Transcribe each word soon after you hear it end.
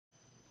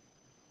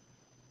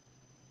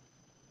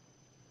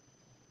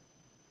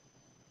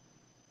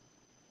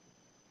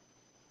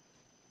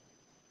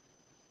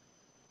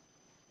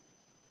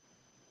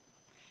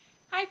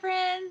Hi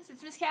friends,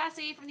 it's Miss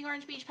Cassie from the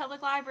Orange Beach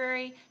Public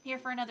Library here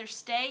for another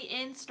Stay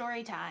in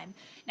Storytime.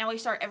 Now we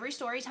start every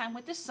story time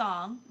with this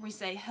song. We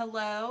say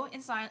hello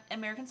in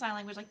American Sign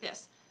Language like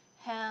this.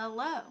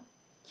 Hello.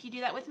 Can you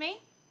do that with me?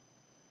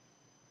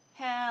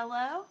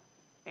 Hello.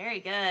 Very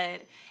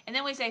good. And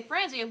then we say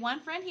friends. We have one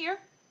friend here,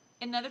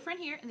 another friend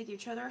here, and they give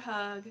each other a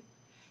hug.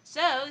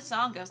 So the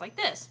song goes like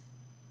this.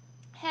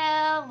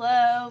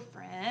 Hello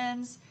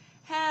friends.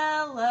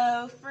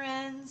 Hello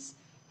friends.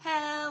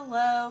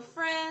 Hello,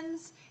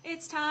 friends.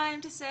 It's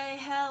time to say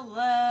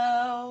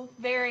hello.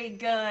 Very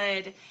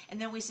good. And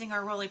then we sing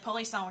our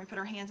roly-poly song. We put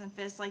our hands and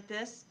fists like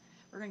this.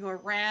 We're going to go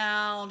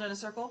around in a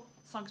circle.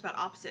 The song's about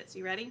opposites.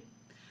 You ready?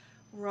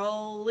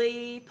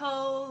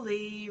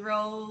 Roly-poly,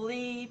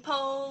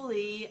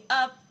 roly-poly,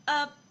 up,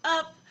 up,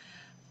 up,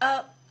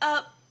 up,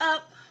 up,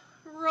 up.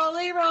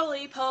 Roly,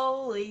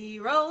 roly-poly,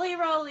 roly,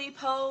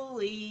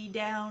 roly-poly,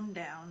 down,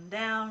 down,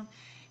 down.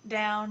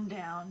 Down,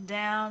 down,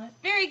 down.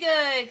 Very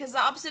good, because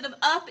the opposite of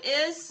up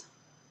is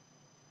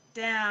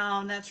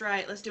down. That's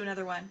right. Let's do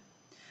another one.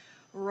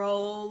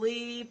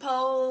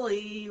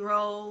 Roly-poly,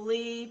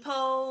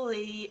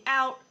 roly-poly,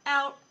 out,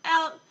 out,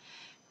 out,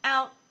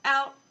 out,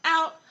 out,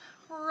 out.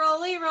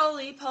 Roly,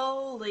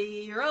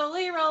 roly-poly,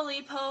 roly,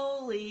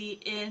 roly-poly,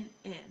 in,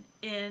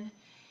 in,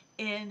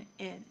 in,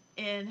 in,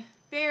 in.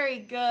 Very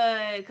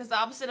good, because the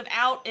opposite of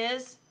out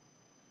is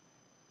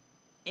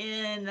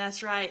in.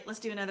 That's right.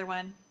 Let's do another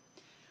one.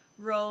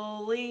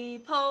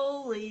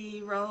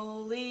 Roly-poly,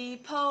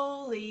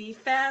 roly-poly,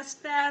 fast,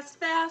 fast,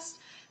 fast,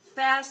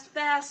 fast,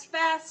 fast,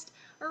 fast.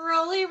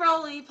 Roly,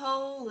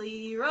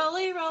 roly-poly,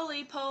 roly,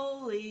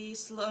 roly-poly,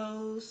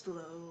 slow,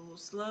 slow,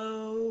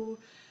 slow,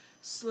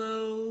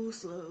 slow,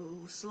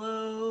 slow,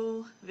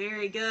 slow.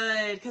 Very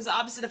good, because the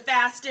opposite of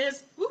fast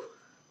is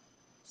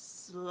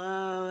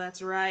slow.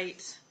 That's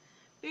right.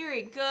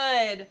 Very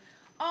good.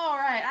 All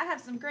right, I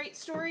have some great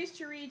stories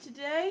to read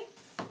today.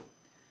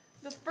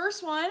 The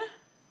first one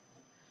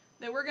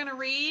that we're going to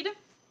read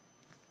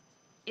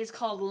is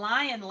called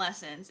Lion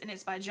Lessons, and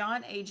it's by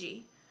John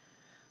Agee.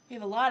 We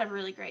have a lot of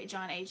really great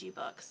John Agee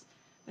books.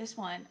 This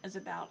one is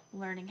about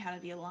learning how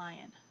to be a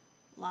lion.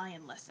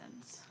 Lion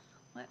Lessons.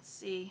 Let's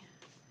see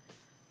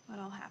what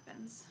all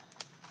happens.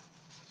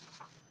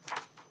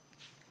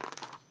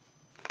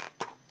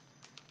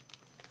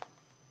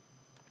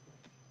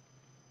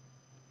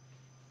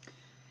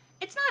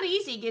 It's not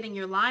easy getting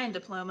your lion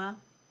diploma.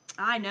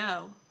 I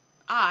know.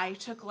 I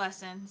took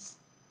lessons.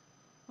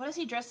 What is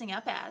he dressing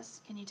up as?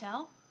 Can you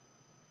tell?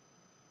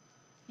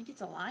 I think it's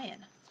a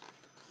lion.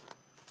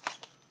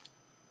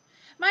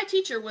 My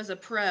teacher was a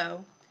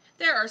pro.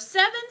 There are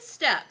 7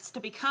 steps to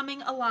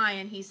becoming a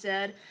lion, he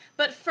said.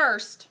 But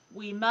first,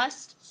 we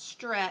must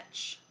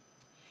stretch.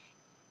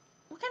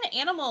 What kind of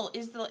animal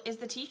is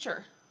the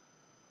teacher?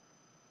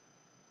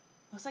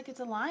 Looks like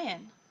it's a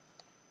lion.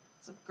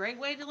 It's a great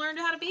way to learn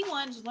how to be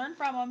one. Just learn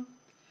from them.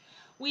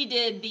 We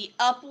did the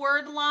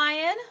upward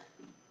lion,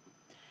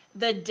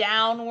 the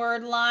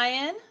downward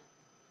lion,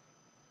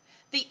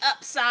 the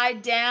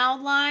upside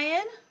down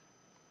lion,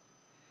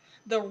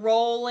 the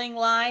rolling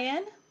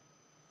lion,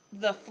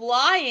 the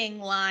flying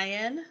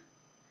lion,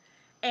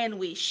 and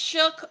we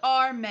shook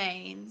our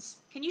manes.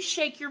 Can you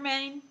shake your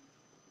mane?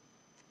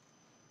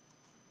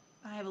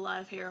 I have a lot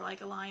of hair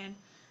like a lion.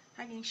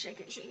 How can you shake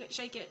it, shake it,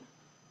 shake it?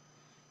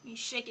 You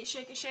shake it,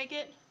 shake it, shake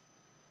it,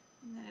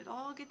 and then it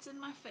all gets in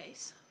my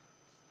face.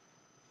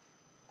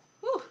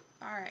 Whew,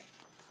 all right.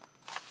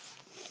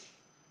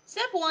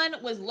 Step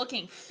 1 was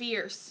looking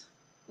fierce.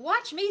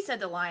 Watch me, said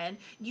the lion.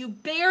 You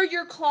bare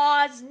your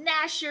claws,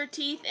 gnash your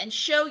teeth, and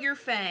show your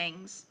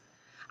fangs.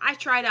 I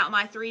tried out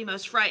my 3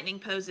 most frightening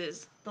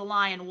poses. The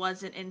lion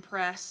wasn't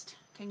impressed.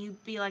 Can you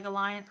be like a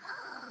lion?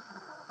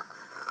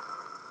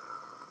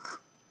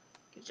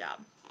 Good job.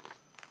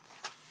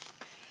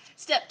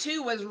 Step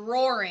 2 was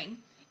roaring.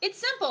 It's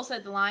simple,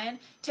 said the lion.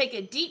 Take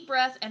a deep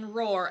breath and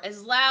roar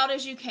as loud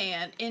as you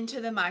can into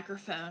the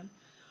microphone.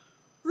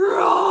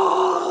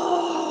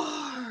 Roar!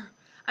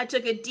 I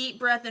took a deep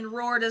breath and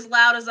roared as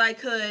loud as I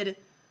could.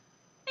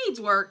 Needs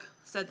work,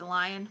 said the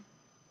lion.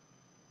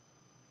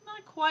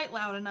 Not quite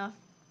loud enough.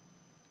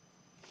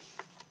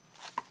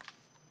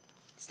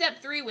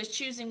 Step 3 was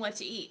choosing what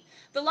to eat.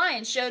 The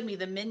lion showed me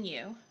the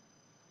menu.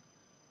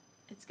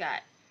 It's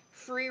got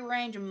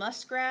free-range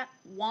muskrat,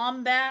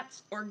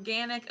 wombats,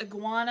 organic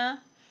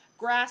iguana,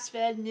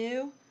 grass-fed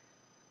gnu,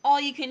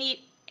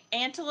 all-you-can-eat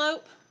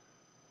antelope,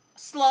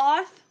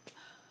 sloth.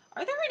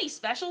 Are there any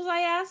specials,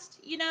 I asked?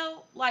 You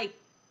know, like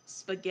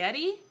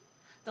spaghetti?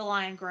 The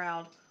lion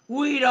growled.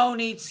 We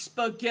don't eat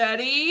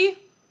spaghetti.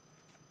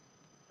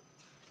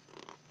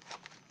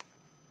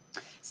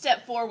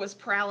 Step 4 was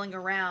prowling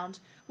around.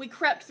 We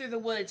crept through the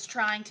woods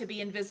trying to be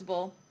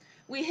invisible.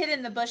 We hid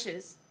in the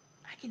bushes.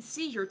 I can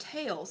see your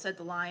tail, said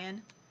the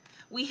lion.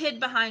 We hid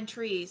behind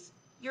trees.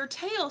 Your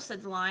tail,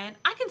 said the lion.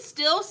 I can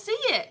still see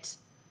it.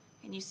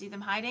 Can you see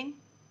them hiding?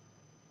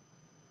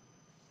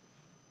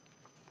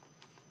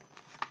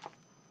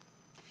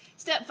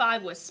 Step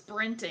 5 was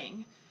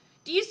sprinting.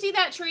 Do you see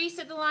that tree,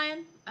 said the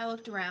lion. I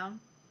looked around.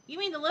 You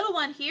mean the little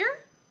one here?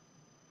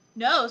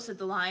 No, said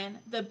the lion,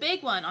 the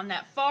big one on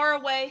that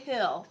faraway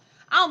hill.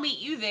 I'll meet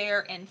you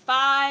there in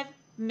 5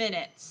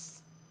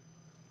 minutes.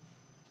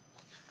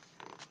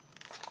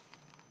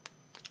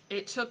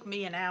 It took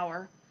me an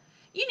hour.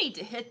 You need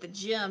to hit the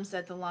gym,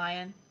 said the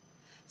lion.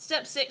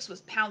 Step 6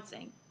 was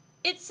pouncing.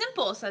 It's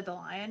simple, said the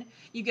lion.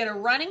 You get a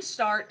running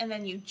start and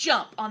then you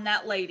jump on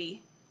that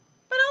lady.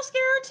 But I'll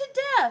scare her to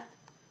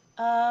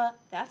death.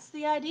 That's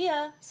the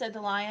idea, said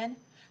the lion.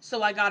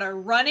 So I got a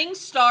running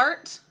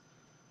start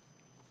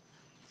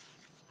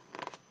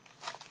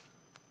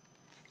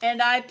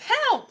and I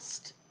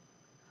pounced.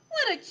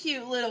 What a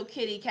cute little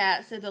kitty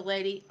cat, said the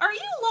lady. Are you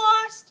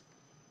lost?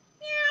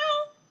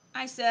 Meow,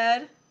 I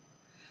said.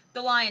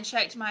 The lion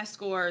checked my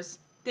scores.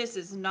 This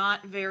is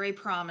not very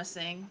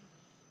promising.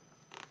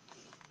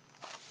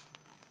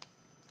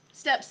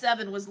 Step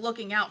 7 was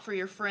looking out for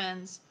your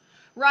friends.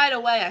 Right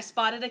away I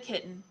spotted a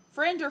kitten.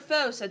 Friend or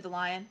foe, said the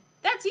lion.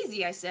 That's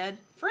easy, I said.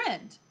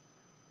 Friend.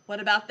 What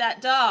about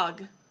that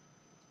dog?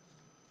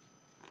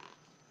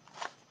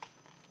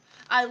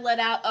 I let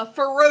out a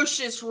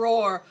ferocious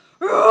roar.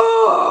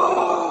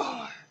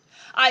 Roar!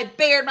 I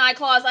bared my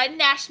claws, I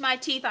gnashed my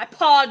teeth, I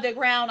pawed the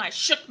ground, I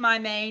shook my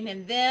mane,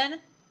 and then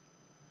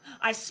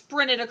I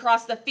sprinted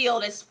across the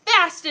field as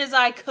fast as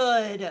I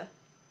could.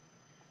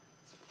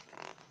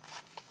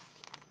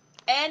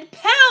 And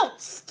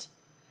pounced!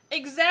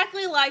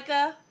 Exactly like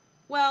a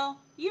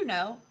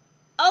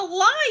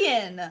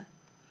lion.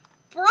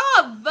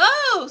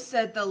 Bravo,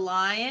 said the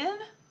lion.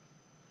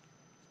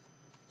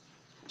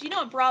 Do you know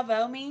what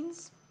bravo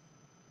means?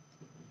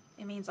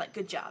 It means like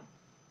good job.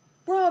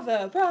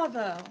 Bravo,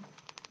 bravo.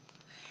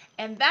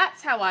 And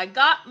that's how I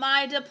got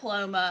my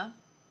diploma.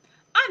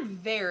 I'm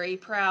very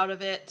proud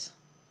of it.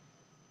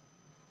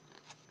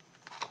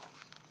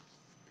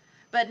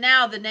 But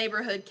now the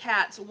neighborhood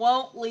cats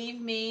won't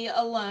leave me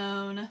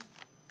alone.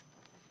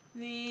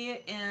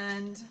 The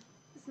end.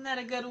 Isn't that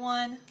a good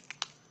one?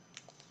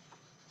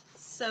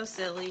 So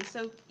silly.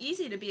 So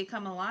easy to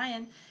become a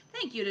lion.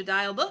 Thank you to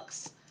Dial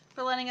Books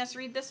for letting us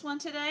read this one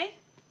today.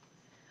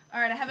 All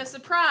right, I have a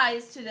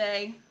surprise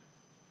today.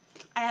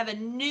 I have a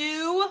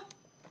new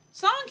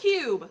song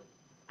cube.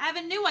 I have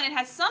a new one. It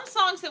has some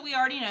songs that we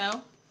already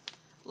know,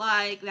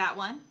 like that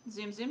one,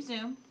 Zoom, Zoom,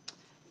 Zoom,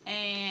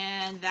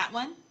 and that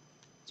one,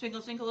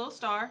 Twinkle, Twinkle, Little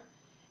Star,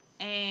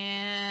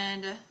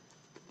 and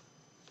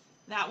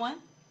that one,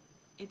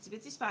 Itsy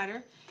Bitsy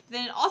Spider.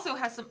 Then it also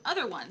has some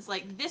other ones,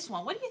 like this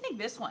one. What do you think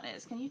this one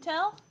is? Can you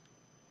tell?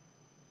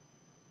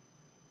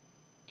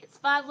 It's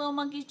 5 little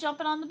monkeys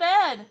jumping on the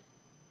bed.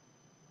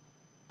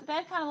 The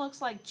bed kind of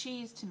looks like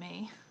cheese to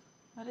me,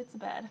 but it's a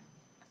bed.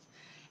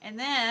 And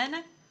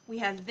then we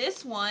have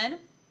this one,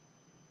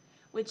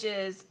 which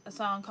is a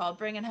song called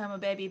Bringing Home a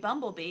Baby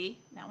Bumblebee.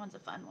 That one's a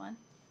fun one.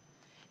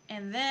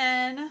 And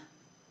then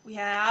we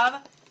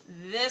have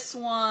this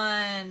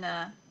one.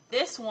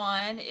 This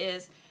one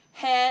is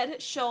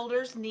Head,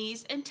 Shoulders,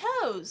 Knees, and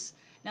Toes.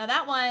 Now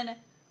that one,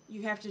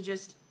 you have to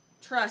just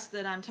trust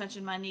that I'm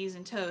touching my knees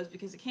and toes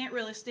because I can't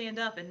really stand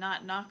up and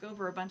not knock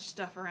over a bunch of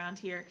stuff around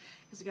here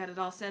because we got it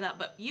all set up.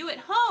 But you at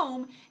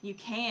home, you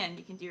can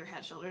do your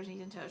head, shoulders,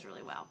 knees, and toes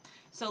really well.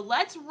 So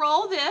let's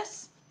roll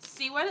this,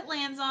 see what it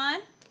lands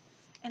on,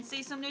 and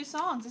see some new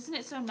songs. Isn't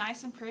it so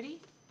nice and pretty?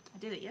 I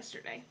did it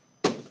yesterday.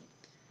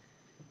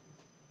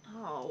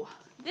 Oh,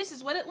 this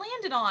is what it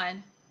landed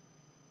on.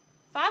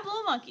 5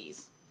 little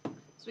monkeys.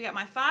 So we got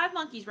my 5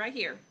 monkeys right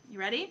here. You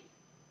ready?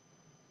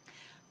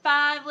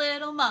 5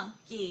 little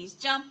monkeys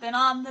jumping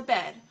on the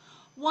bed.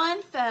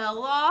 One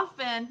fell off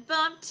and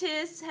bumped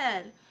his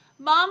head.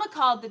 Mama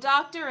called the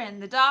doctor and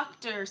the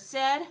doctor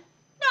said,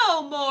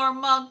 "No more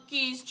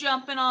monkeys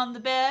jumping on the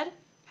bed."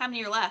 How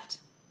many are left?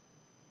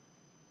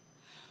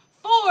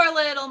 4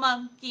 little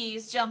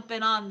monkeys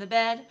jumping on the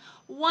bed.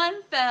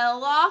 One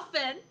fell off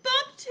and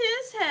bumped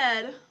his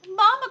head.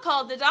 Mama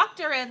called the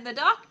doctor and the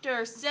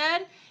doctor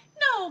said,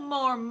 "No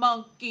more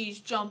monkeys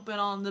jumping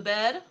on the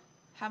bed."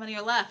 How many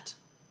are left?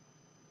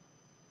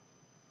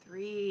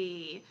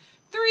 3.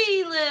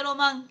 3 little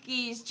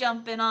monkeys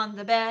jumping on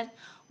the bed.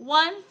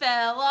 One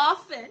fell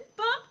off and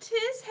bumped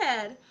his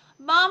head.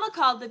 Mama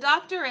called the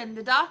doctor and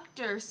the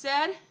doctor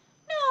said,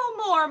 "No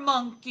more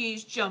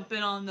monkeys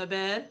jumping on the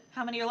bed."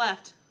 How many are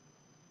left?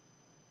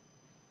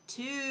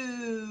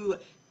 2.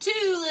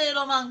 2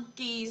 little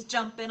monkeys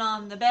jumping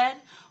on the bed.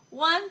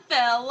 One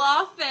fell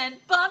off and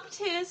bumped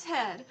his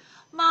head.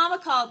 Mama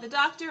called the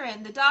doctor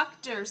and the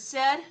doctor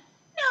said,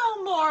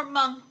 "No more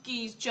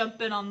monkeys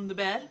jumping on the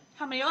bed."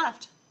 How many are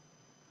left?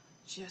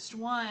 Just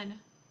 1.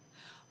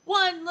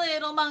 1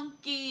 little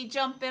monkey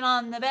jumping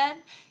on the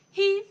bed.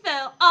 He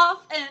fell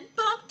off and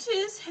bumped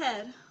his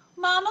head.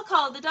 Mama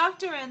called the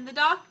doctor and the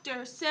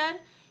doctor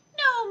said,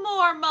 "No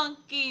more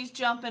monkeys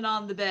jumping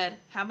on the bed."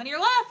 How many are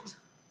left?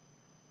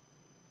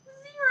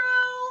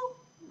 0.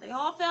 They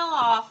all fell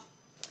off.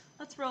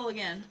 Let's roll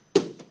again.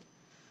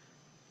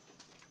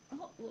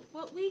 Oh, look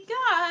what we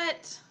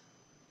got.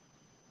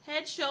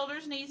 Head,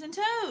 shoulders, knees, and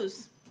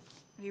toes.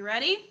 Are you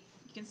ready?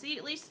 You can see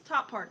at least the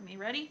top part of me.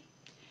 Ready?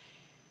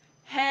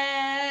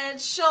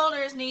 Head,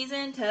 shoulders, knees,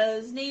 and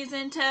toes, knees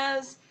and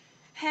toes.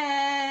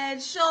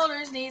 Head,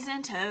 shoulders, knees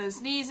and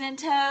toes,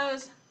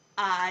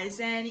 eyes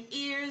and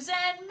ears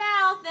and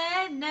mouth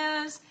and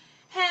nose.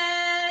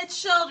 Head,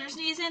 shoulders,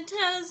 knees and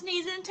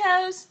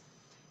toes.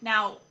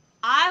 Now,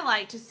 I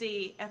like to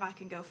see if I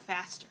can go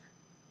faster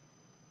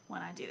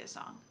when I do this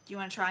song. Do you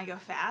want to try and go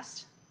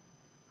fast?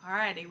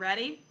 Alrighty,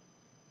 ready?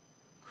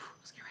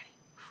 Let's get ready.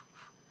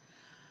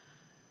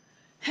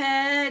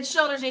 Head,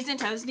 shoulders, knees and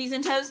toes.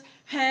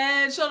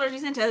 Head, shoulders,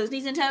 knees and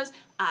toes.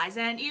 Eyes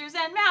and ears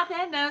and mouth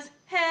and nose.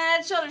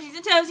 Head, shoulders,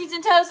 knees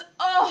and toes.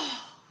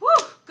 Oh,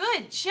 whew,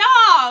 good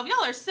job.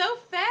 Y'all are so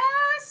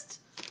fast.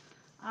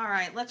 All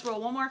right, let's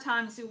roll one more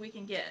time and see what we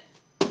can get.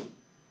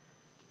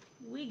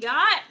 We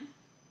got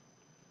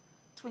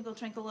Twinkle,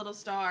 Twinkle, Little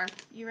Star.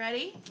 You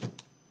ready?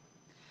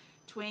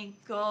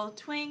 Twinkle,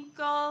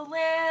 twinkle,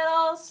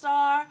 little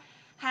star,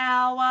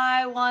 how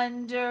I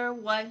wonder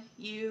what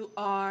you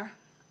are.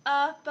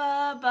 Up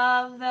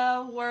above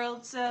the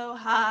world so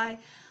high,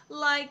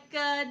 like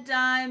a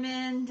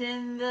diamond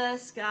in the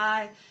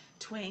sky.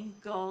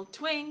 Twinkle,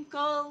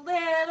 twinkle,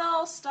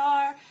 little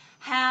star,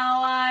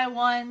 how I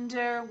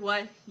wonder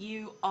what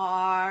you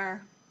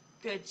are.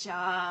 Good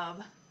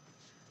job.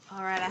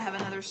 All right, I have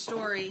another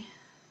story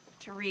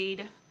to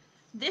read.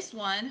 This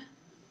one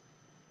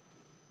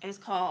is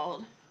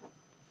called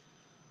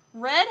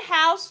Red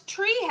House,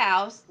 Tree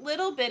House,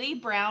 Little Bitty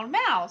Brown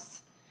Mouse.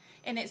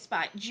 And it's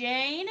by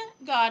Jane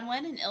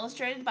Godwin and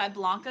illustrated by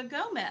Blanca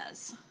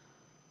Gomez.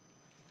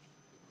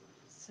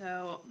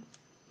 So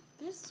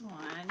this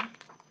one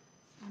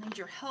I need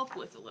your help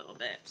with a little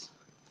bit.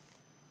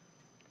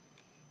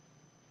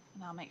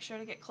 And I'll make sure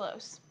to get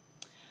close.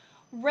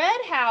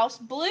 Red house,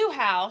 blue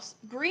house,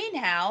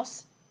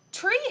 greenhouse,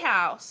 tree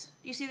house.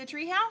 Do you see the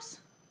tree house?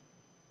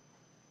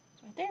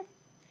 It's right there.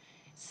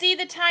 See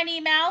the tiny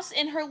mouse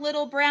in her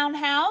little brown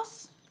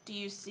house? Do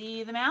you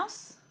see the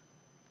mouse?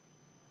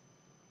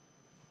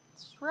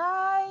 It's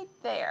right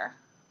there.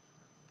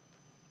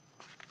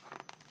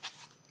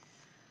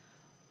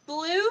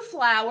 Blue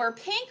flower,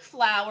 pink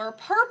flower,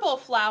 purple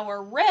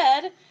flower,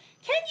 red.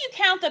 Can you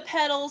count the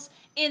petals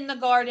in the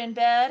garden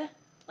bed?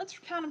 Let's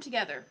count them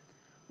together.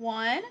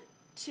 1,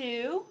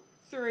 2,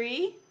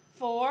 3,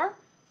 4,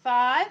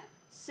 5,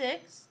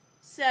 6,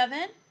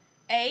 7,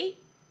 8,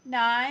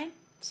 9,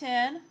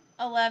 10,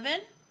 11,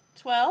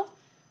 12,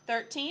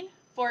 13,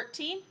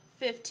 14,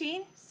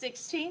 15,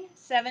 16,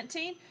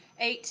 17,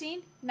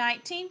 18,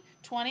 19,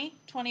 20,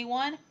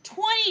 21,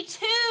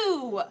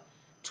 22!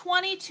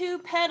 22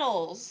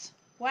 petals.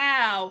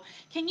 Wow.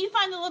 Can you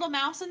find the little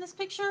mouse in this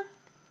picture?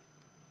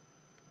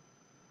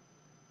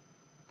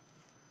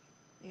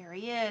 There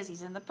he is.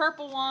 He's in the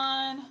purple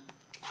one.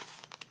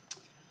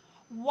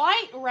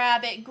 White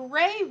rabbit,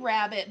 gray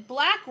rabbit,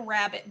 black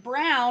rabbit,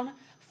 brown,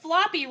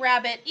 floppy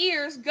rabbit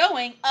ears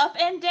going up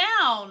and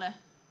down.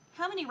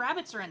 How many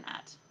rabbits are in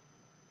that?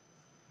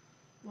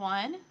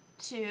 1,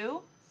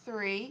 2,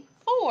 3,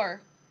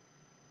 4.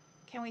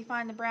 Can we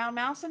find the brown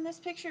mouse in this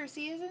picture? Is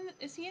he in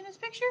this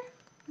picture?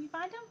 Can you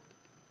find him?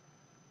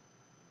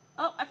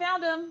 Oh, I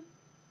found him.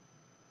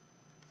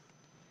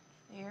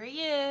 There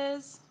he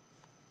is.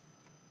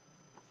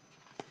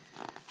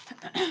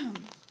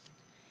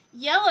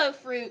 Yellow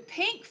fruit,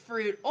 pink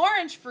fruit,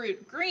 orange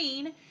fruit,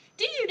 green.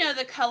 Do you know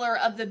the color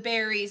of the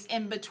berries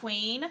in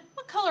between?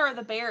 What color are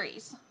the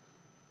berries?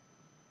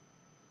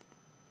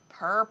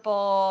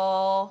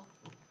 Purple.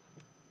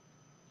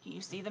 Do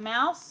you see the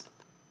mouse?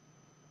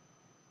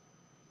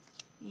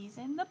 He's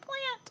in the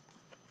plant.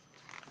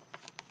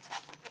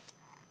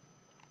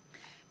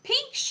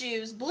 Pink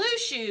shoes, blue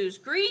shoes,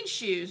 green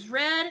shoes,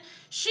 red.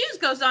 Shoes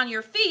goes on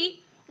your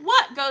feet.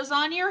 What goes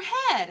on your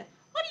head?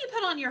 What do you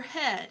put on your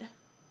head?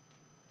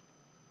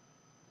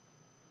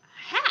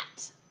 A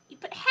hat. You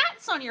put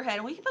hats on your head,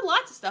 and we can put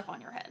lots of stuff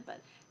on your head, but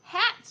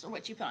hats are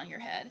what you put on your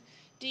head.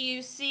 Do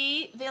you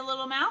see the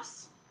little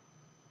mouse?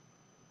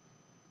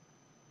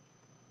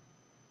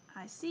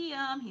 I see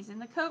him. He's in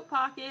the coat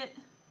pocket.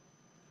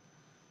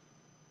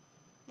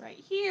 Right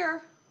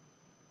here.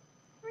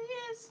 There he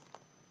is.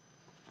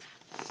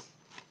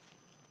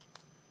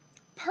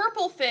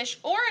 Purple fish,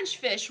 orange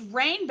fish,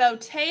 rainbow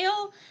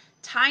tail,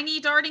 tiny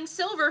darting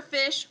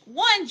silverfish,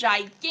 one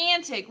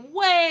gigantic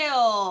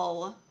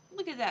whale.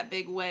 Look at that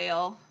big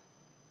whale.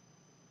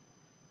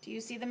 Do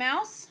you see the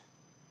mouse?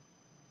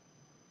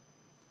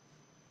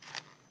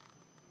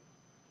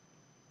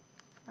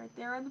 Right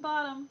there on the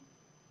bottom.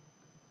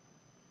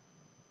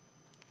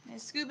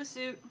 His scuba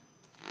suit.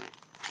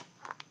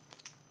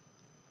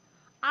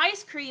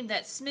 Ice cream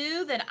that's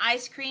smooth and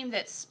ice cream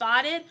that's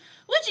spotted.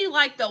 Would you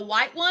like the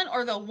white one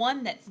or the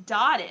one that's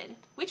dotted?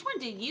 Which one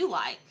do you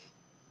like?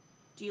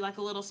 Do you like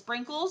a little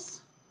sprinkles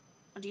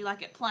or do you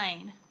like it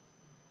plain?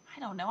 I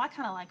don't know. I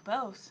kind of like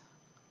both.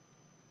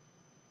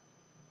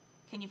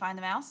 Can you find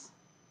the mouse?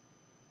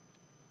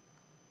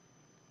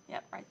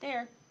 Yep, right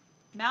there.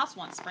 Mouse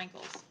wants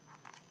sprinkles.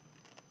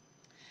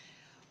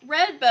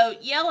 Red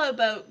boat, yellow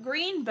boat,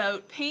 green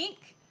boat, pink.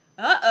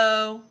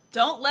 Uh-oh.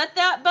 Don't let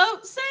that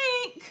boat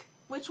sink.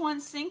 Which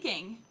one's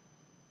sinking?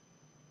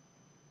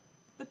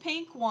 The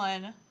pink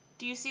one.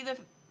 Do you see the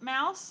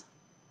mouse?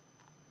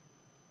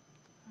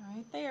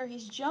 Right there,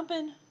 he's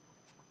jumping.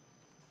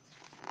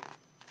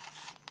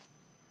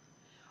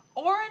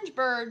 Orange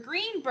bird,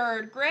 green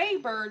bird, gray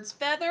bird's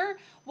feather.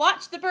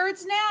 Watch the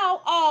birds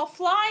now, all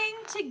flying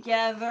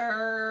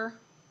together.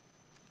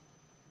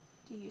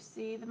 Do you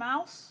see the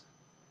mouse?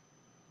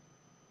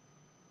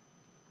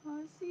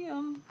 I see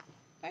him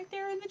right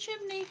there in the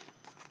chimney.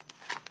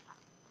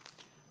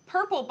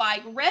 Purple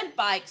bike, red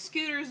bike,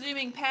 scooter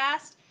zooming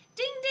past.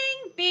 Ding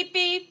ding, beep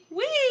beep,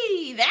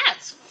 whee!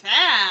 That's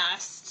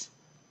fast.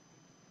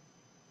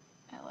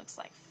 That looks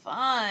like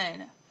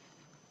fun.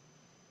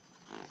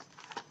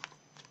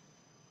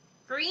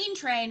 Green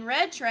train,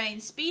 red train,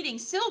 speeding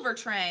silver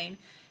train.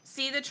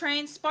 See the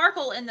train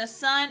sparkle in the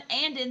sun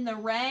and in the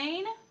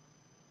rain?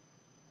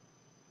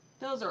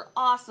 Those are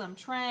awesome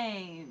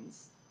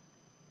trains.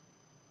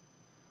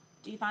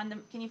 Do you find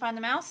them? Can you find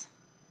the mouse?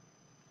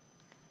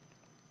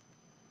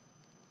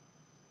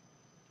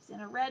 He's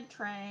in a red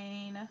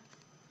train.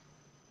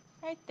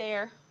 Right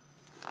there.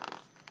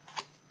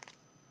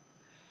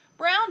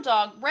 Brown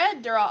dog,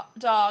 red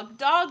dog,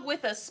 dog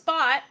with a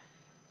spot.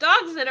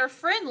 Dogs that are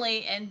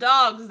friendly and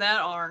dogs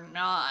that are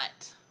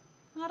not.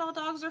 Not all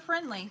dogs are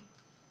friendly.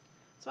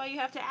 That's why you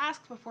have to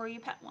ask before you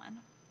pet one.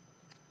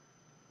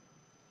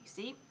 You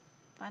see?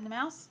 Find the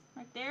mouse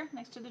right there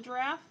next to the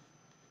giraffe.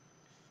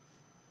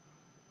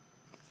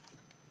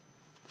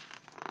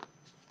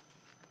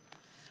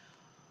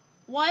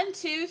 One,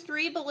 two,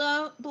 three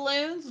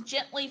balloons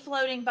gently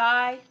floating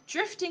by,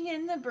 drifting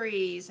in the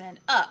breeze and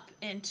up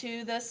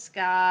into the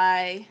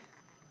sky.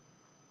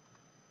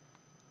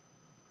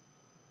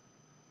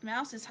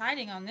 Mouse is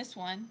hiding on this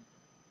one.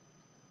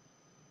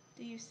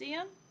 Do you see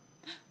him?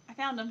 I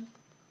found him.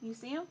 You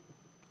see him?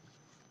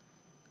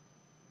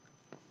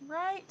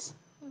 Right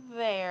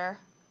there.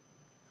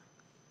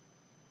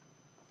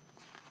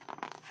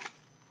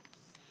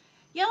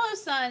 Yellow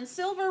sun,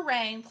 silver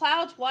rain,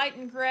 clouds white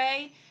and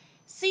gray.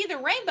 See the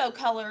rainbow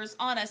colors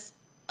on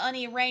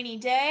a rainy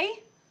day.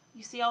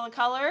 You see all the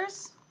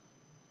colors?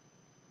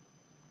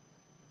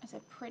 It's a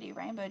pretty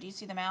rainbow. Do you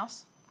see the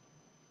mouse?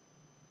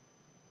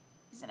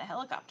 He's in a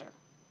helicopter.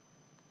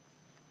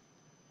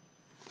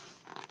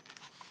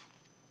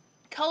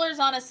 Colors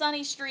on a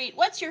sunny street.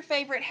 What's your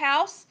favorite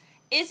house?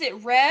 Is it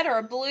red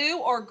or blue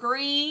or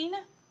green?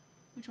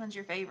 Which one's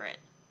your favorite?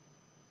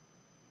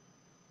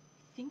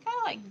 I think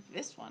I like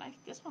this one.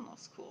 This one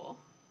looks cool.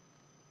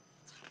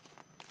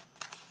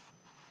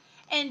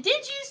 And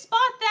did you spot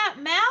that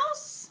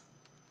mouse?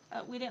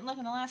 We didn't look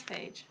on the last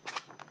page.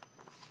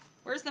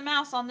 Where's the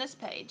mouse on this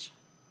page?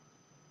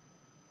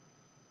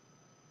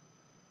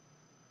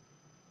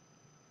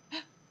 I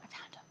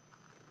found him.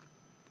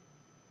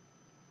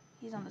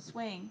 He's on the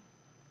swing.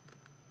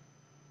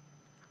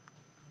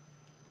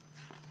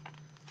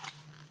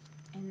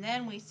 And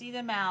then we see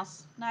the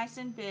mouse, nice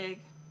and big.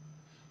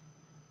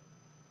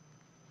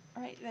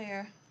 Right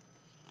there.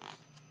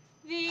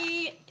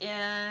 The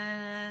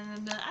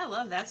end. I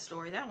love that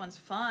story. That one's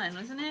fun,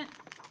 wasn't it?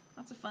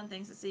 Lots of fun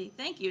things to see.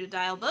 Thank you to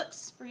Dial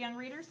Books for Young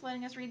Readers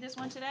letting us read this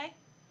one today.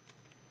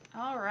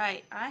 All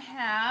right, I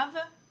have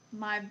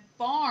my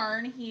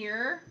barn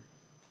here.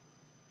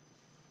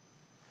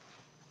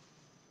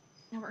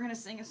 And we're going to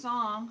sing a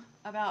song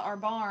about our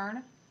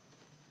barn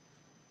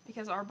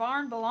because our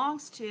barn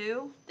belongs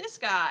to this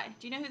guy.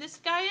 Do you know who this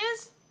guy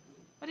is?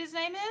 What his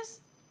name is?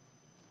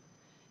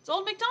 It's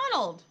Old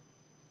MacDonald.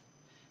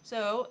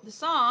 So the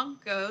song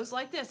goes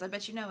like this. I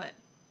bet you know it.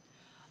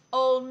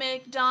 Old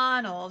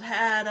MacDonald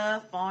had a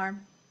farm,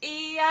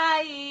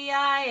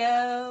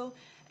 E-I-E-I-O,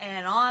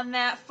 and on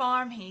that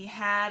farm he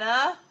had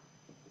a,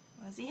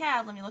 what does he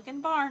have? Let me look in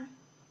the barn.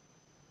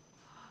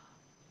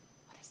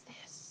 What is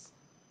this?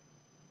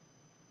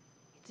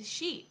 It's a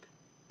sheep.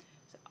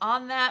 So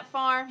on that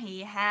farm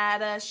he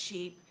had a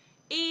sheep,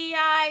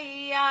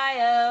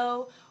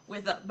 E-I-E-I-O,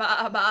 with a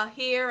ba-ba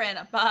here and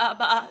a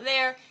ba-ba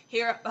there,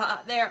 here a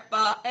ba, there a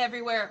ba,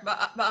 everywhere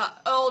ba-ba.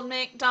 Old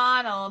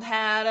MacDonald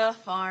had a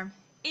farm,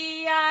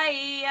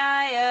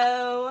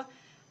 E-I-E-I-O,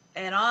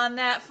 and on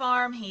that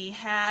farm he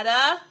had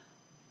a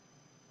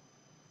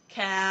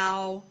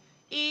cow,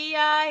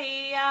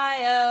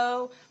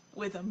 E-I-E-I-O,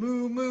 with a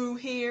moo-moo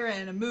here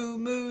and a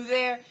moo-moo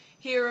there,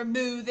 here a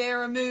moo,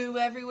 there a moo,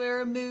 everywhere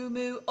a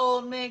moo-moo.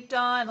 Old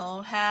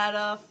MacDonald had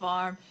a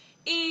farm,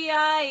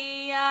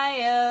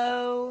 E-I-E-I-O,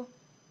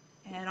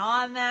 and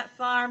on that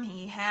farm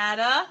he had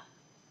a,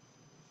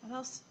 what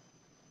else?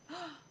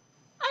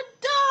 A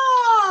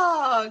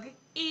dog!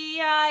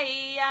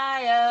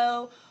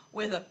 E-I-E-I-O,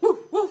 with a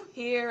woof woof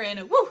here and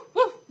a woof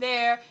woof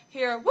there,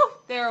 here a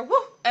woof, there a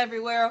woof,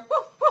 everywhere a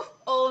woof woof.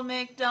 Old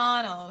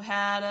MacDonald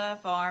had a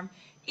farm,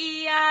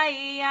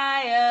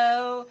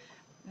 E-I-E-I-O,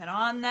 and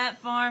on that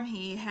farm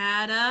he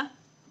had a,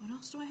 what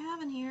else do I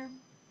have in here?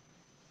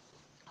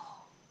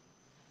 Oh,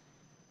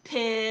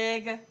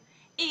 pig,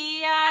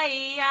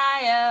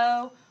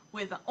 E-I-E-I-O,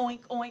 with an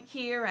oink oink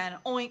here and an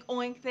oink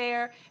oink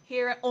there,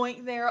 here an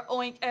oink, there an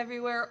oink,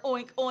 everywhere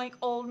oink oink.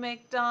 Old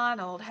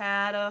MacDonald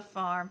had a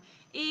farm,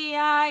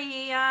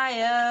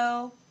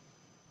 E-I-E-I-O,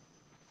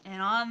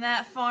 and on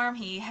that farm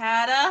he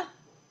had a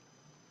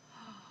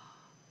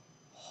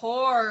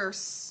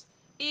horse.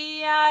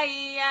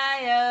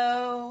 E-I-E-I-O.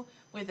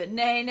 With a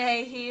neigh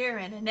neigh here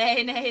and a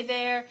neigh neigh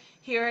there.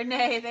 Here a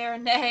neigh, there a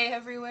neigh,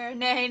 everywhere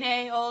neigh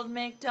neigh. Old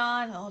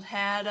MacDonald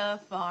had a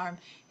farm.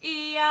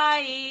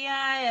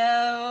 E-I-E-I-O.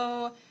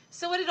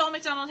 So what did Old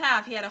MacDonald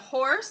have? He had a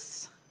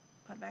horse.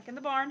 Put it back in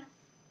the barn.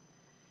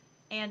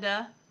 And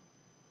a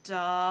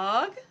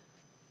dog.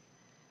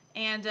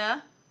 And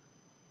a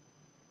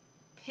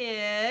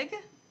pig.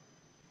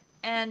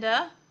 And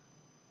a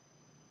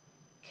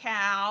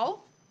cow.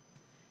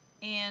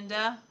 And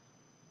a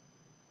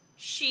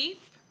sheep.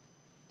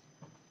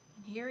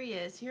 And here he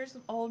is. Here's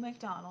Old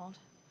MacDonald.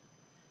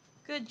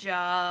 Good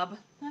job.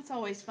 That's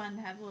always fun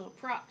to have little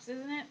props,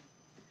 isn't it?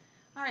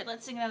 All right,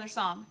 let's sing another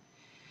song.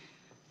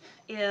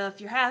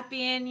 If you're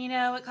happy and you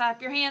know it,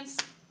 clap your hands.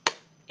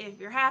 If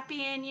you're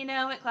happy and you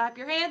know it, clap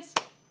your hands.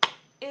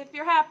 If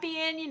you're happy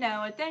and you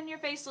know it, then your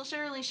face will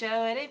surely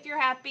show it. If you're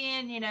happy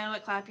and you know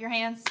it, clap your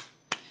hands.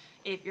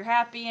 If you're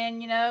happy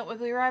and you know it,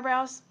 wiggle your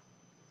eyebrows.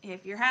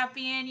 If you're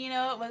happy and you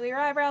know it, wiggle your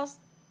eyebrows.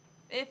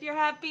 If you're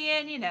happy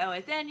and you know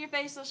it, then your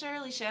face will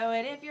surely show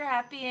it. If you're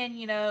happy and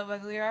you know it,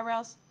 wiggle your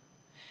eyebrows.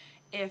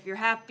 If you're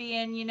happy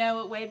and you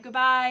know it, wave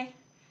goodbye.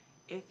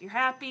 If you're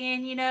happy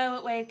and you know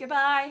it, wave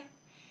goodbye.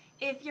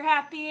 If you're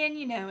happy and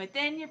you know it,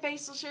 then your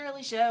face will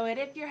surely show it.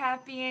 If you're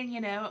happy and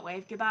you know it,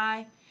 wave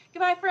goodbye.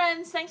 Goodbye,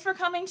 friends. Thanks for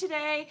coming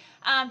today.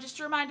 Just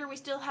a reminder, we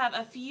still have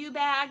a few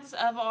bags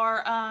of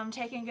our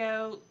take and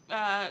go,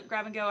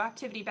 grab and go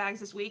activity bags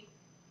this week.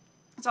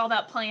 It's all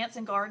about plants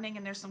and gardening,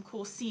 and there's some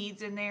cool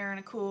seeds in there and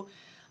a cool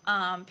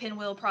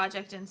pinwheel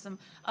project and some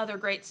other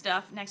great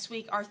stuff. Next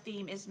week, our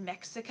theme is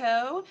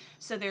Mexico.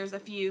 So there's a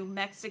few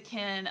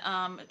Mexican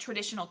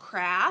traditional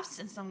crafts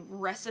and some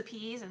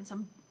recipes and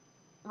some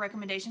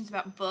recommendations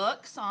about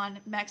books on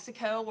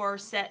Mexico or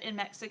set in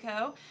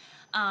Mexico.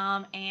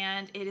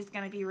 And it is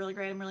going to be really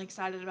great. I'm really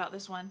excited about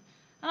this one.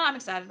 I'm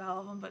excited about all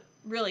of them, but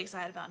really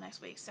excited about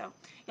next week. So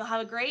you'll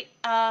have a great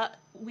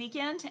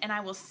weekend, and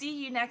I will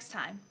see you next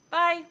time.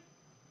 Bye.